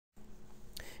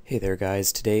Hey there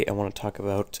guys, today I want to talk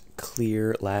about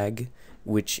ClearLag,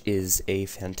 which is a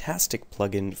fantastic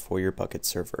plugin for your Bukkit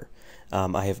server.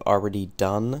 I have already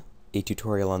done a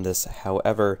tutorial on this,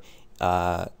 however,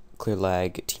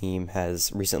 ClearLag team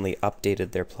has recently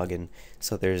updated their plugin,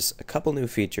 so there's a couple new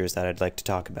features that I'd like to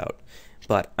talk about.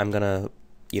 But I'm gonna,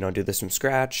 do this from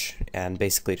scratch and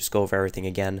basically just go over everything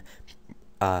again.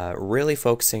 Really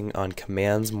focusing on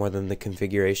commands more than the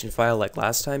configuration file like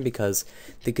last time, because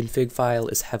the config file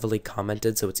is heavily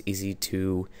commented, so it's easy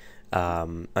to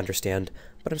understand,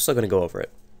 but I'm still going to go over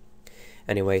it.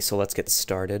 Anyway, so let's get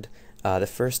started. The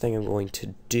first thing I'm going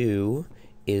to do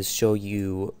is show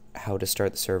you how to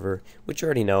start the server, which you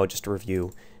already know. Just to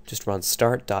review, just run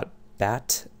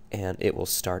start.bat and it will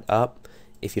start up.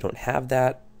 If you don't have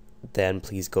that, then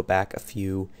please go back a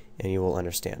few and you will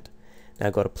understand. Now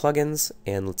go to plugins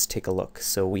and let's take a look.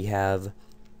 So we have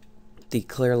the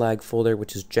ClearLag folder,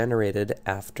 which is generated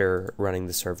after running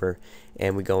the server,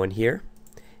 and we go in here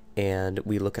and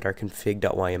we look at our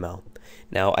config.yml.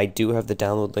 Now I do have the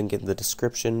download link in the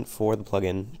description for the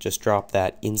plugin. Just drop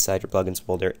that inside your plugins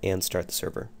folder and start the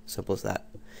server. Simple as that.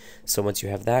 So once you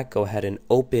have that, go ahead and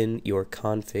open your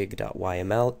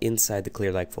config.yml inside the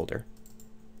ClearLag folder.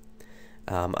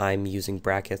 I'm using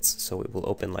brackets, so it will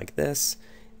open like this.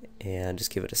 And just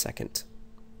give it a second.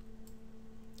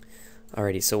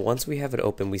 Alrighty, so once we have it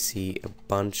open, we see a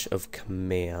bunch of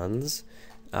commands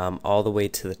all the way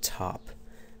to the top.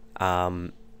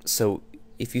 So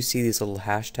if you see these little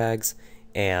hashtags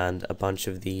and a bunch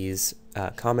of these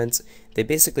comments, they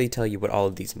basically tell you what all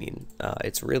of these mean.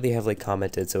 It's really heavily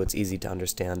commented, so it's easy to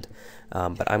understand.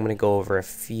 But I'm going to go over a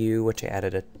few, which I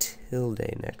added a tilde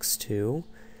next to.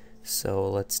 So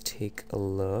let's take a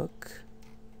look.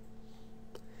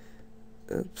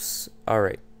 Oops.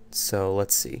 Alright, so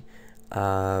let's see.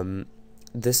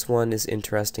 This one is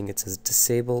interesting. It says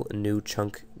disable new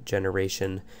chunk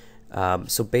generation.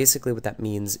 So basically what that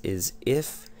means is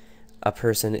if a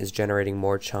person is generating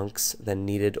more chunks than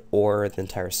needed, or the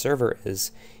entire server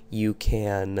is, you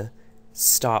can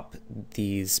stop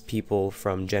these people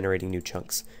from generating new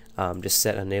chunks. Just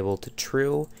set enable to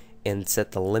true and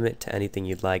set the limit to anything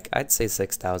you'd like. I'd say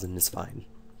 6,000 is fine.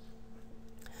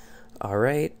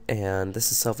 Alright, and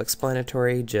this is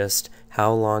self-explanatory, just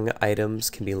how long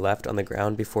items can be left on the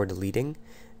ground before deleting.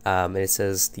 And it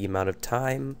says the amount of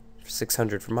time,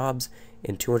 600 for mobs,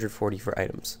 and 240 for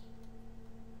items.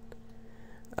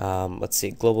 Let's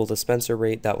see, global dispenser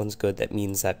rate, that one's good. That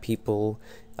means that people,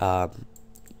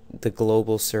 the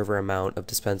global server amount of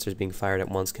dispensers being fired at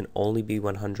once can only be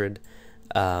 100,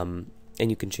 and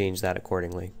you can change that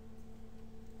accordingly.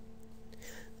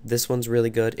 This one's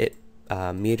really good. It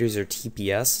meters or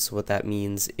TPS, so what that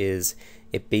means is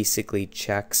it basically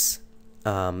checks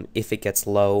if it gets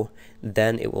low,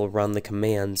 then it will run the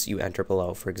commands you enter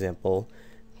below. For example,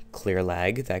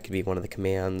 ClearLag, that could be one of the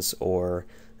commands, or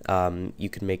you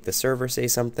could make the server say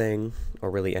something, or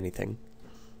really anything.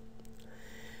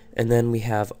 And then we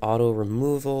have auto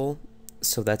removal,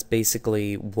 so that's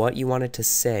basically what you want it to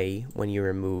say when you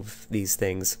remove these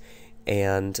things,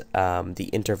 and the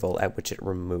interval at which it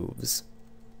removes.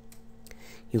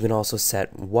 You can also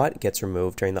set what gets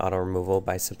removed during the auto removal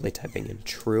by simply typing in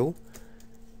true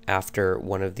after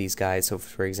one of these guys. So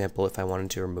for example, if I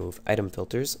wanted to remove item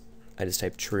filters, I just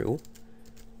type true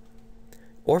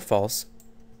or false.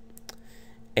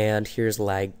 And here's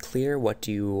lag clear. What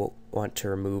do you want to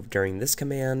remove during this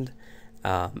command?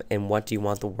 And what do you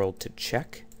want the world to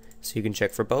check? So you can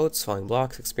check for boats, falling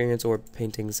blocks, experience orb,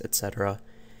 paintings, etc.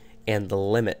 And the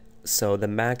limit. So the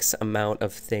max amount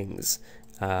of things.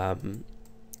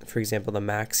 For example, the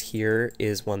max here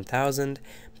is 1,000,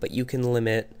 but you can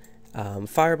limit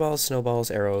fireballs, snowballs,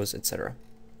 arrows, etc.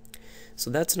 So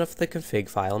that's enough of the config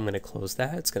file. I'm going to close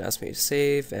that. It's going to ask me to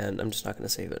save, and I'm just not going to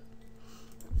save it.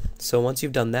 So once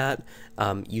you've done that,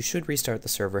 you should restart the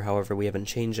server. However, we haven't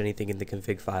changed anything in the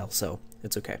config file, so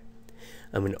it's okay.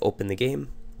 I'm going to open the game.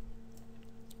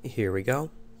 Here we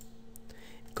go.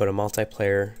 Go to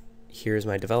multiplayer. Here's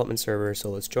my development server,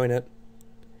 so let's join it.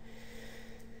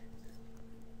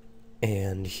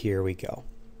 And here we go.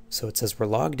 So it says we're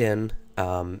logged in,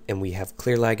 and we have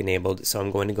ClearLag enabled. So I'm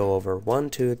going to go over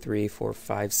 1, 2, 3, 4,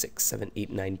 5, 6, 7,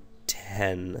 8, 9,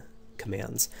 10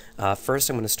 commands. First,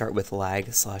 I'm going to start with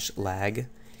lag/lag.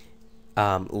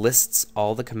 Lists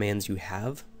all the commands you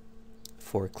have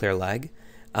for ClearLag,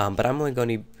 but I'm only going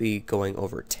to be going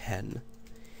over 10.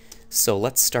 So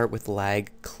let's start with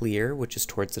lag clear, which is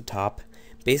towards the top.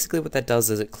 Basically what that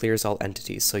does is it clears all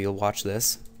entities. So you'll watch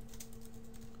this.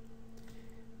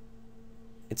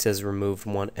 It says remove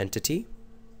one entity.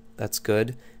 That's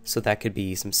good. So that could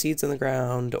be some seeds in the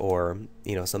ground, or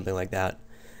something like that.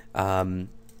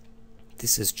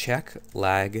 This is check,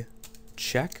 lag,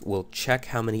 check. We'll check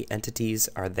how many entities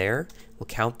are there. We'll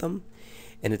count them.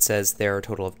 And it says there are a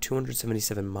total of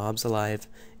 277 mobs alive,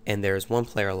 and there's 1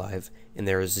 player alive, and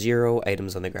there are 0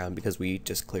 items on the ground because we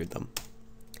just cleared them.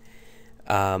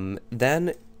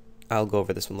 Then I'll go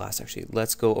over this one last actually.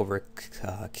 Let's go over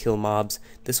kill mobs.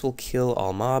 This will kill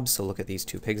all mobs, so look at these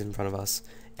 2 pigs in front of us.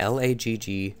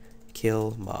 LAGG,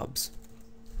 kill mobs.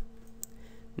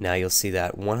 Now you'll see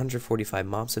that 145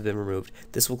 mobs have been removed.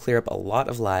 This will clear up a lot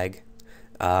of lag,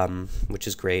 which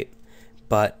is great,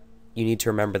 but you need to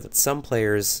remember that some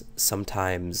players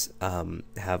sometimes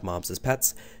have mobs as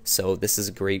pets, so this is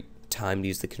a great time to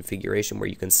use the configuration where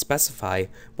you can specify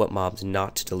what mobs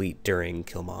not to delete during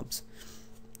kill mobs.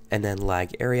 And then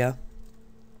lag area,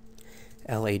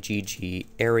 LAGG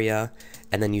area,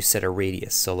 and then you set a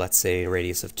radius, so let's say a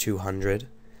radius of 200.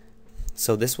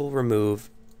 So this will remove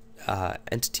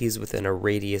entities within a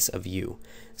radius of you.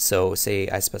 So say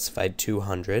I specified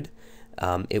 200,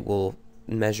 it will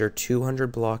measure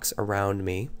 200 blocks around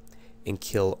me and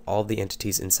kill all the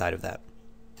entities inside of that.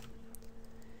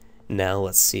 Now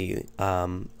let's see,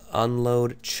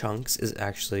 unload chunks is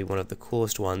actually one of the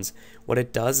coolest ones. What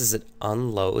it does is it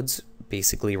unloads,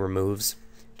 basically removes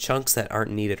chunks that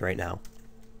aren't needed right now.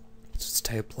 So let's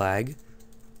type lag,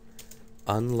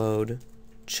 unload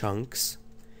chunks,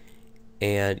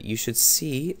 and you should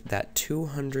see that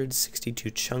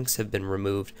 262 chunks have been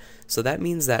removed. So that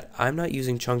means that I'm not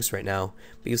using chunks right now,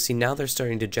 but you'll see now they're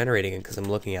starting to generate again because I'm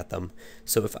looking at them.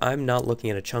 So if I'm not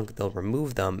looking at a chunk, they'll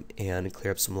remove them and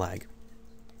clear up some lag.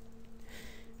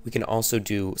 We can also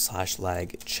do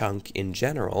 /lag chunk in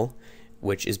general,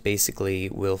 which is basically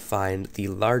we'll find the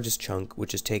largest chunk,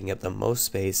 which is taking up the most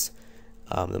space,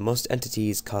 the most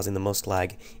entities, causing the most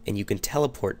lag, and you can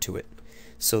teleport to it.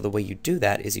 So the way you do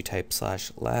that is you type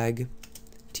 /lag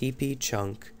tp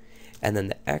chunk and then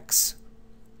the x,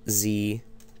 z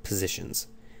positions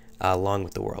along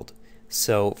with the world.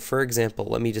 So for example,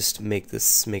 let me just make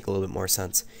this make a little bit more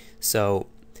sense. So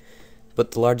what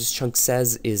the largest chunk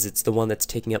says is it's the one that's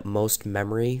taking up most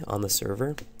memory on the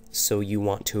server. So you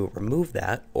want to remove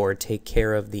that or take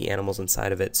care of the animals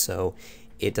inside of it so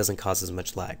it doesn't cause as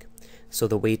much lag. So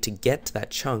the way to get to that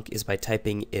chunk is by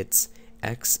typing its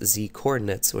x, z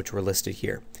coordinates, which were listed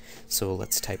here. So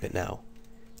let's type it now.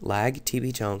 Lag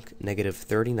tb chunk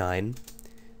 -39,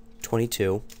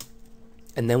 22,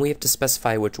 and then we have to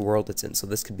specify which world it's in. So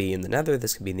this could be in the nether,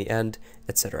 this could be in the end,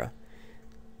 etc.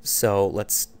 So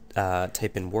let's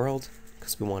type in world,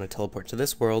 because we want to teleport to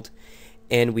this world,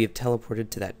 and we have teleported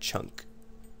to that chunk.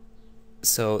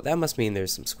 So that must mean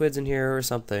there's some squids in here or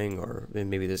something, or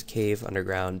maybe there's a cave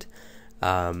underground.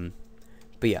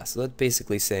 But yeah, so that's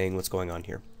basically saying what's going on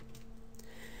here.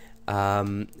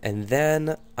 And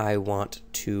then I want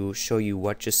to show you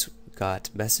what just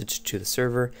got messaged to the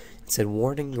server. It said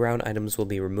warning, ground items will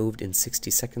be removed in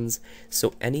 60 seconds.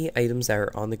 So any items that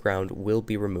are on the ground will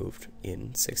be removed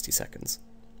in 60 seconds.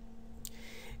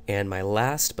 And my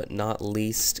last but not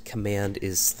least command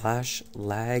is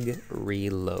 /lag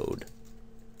reload.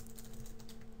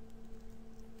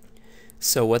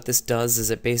 So what this does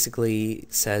is it basically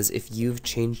says if you've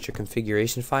changed your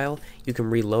configuration file, you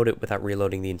can reload it without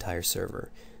reloading the entire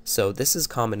server. So this is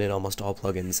common in almost all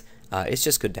plugins. It's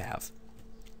just good to have.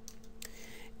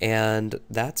 And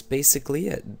that's basically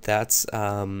it. That's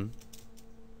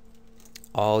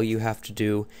all you have to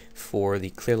do for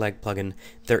the ClearLag plugin.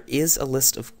 There is a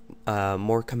list of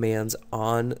more commands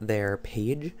on their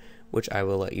page, which I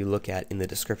will let you look at in the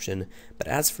description. But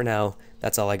as for now,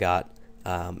 that's all I got.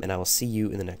 And I will see you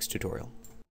in the next tutorial.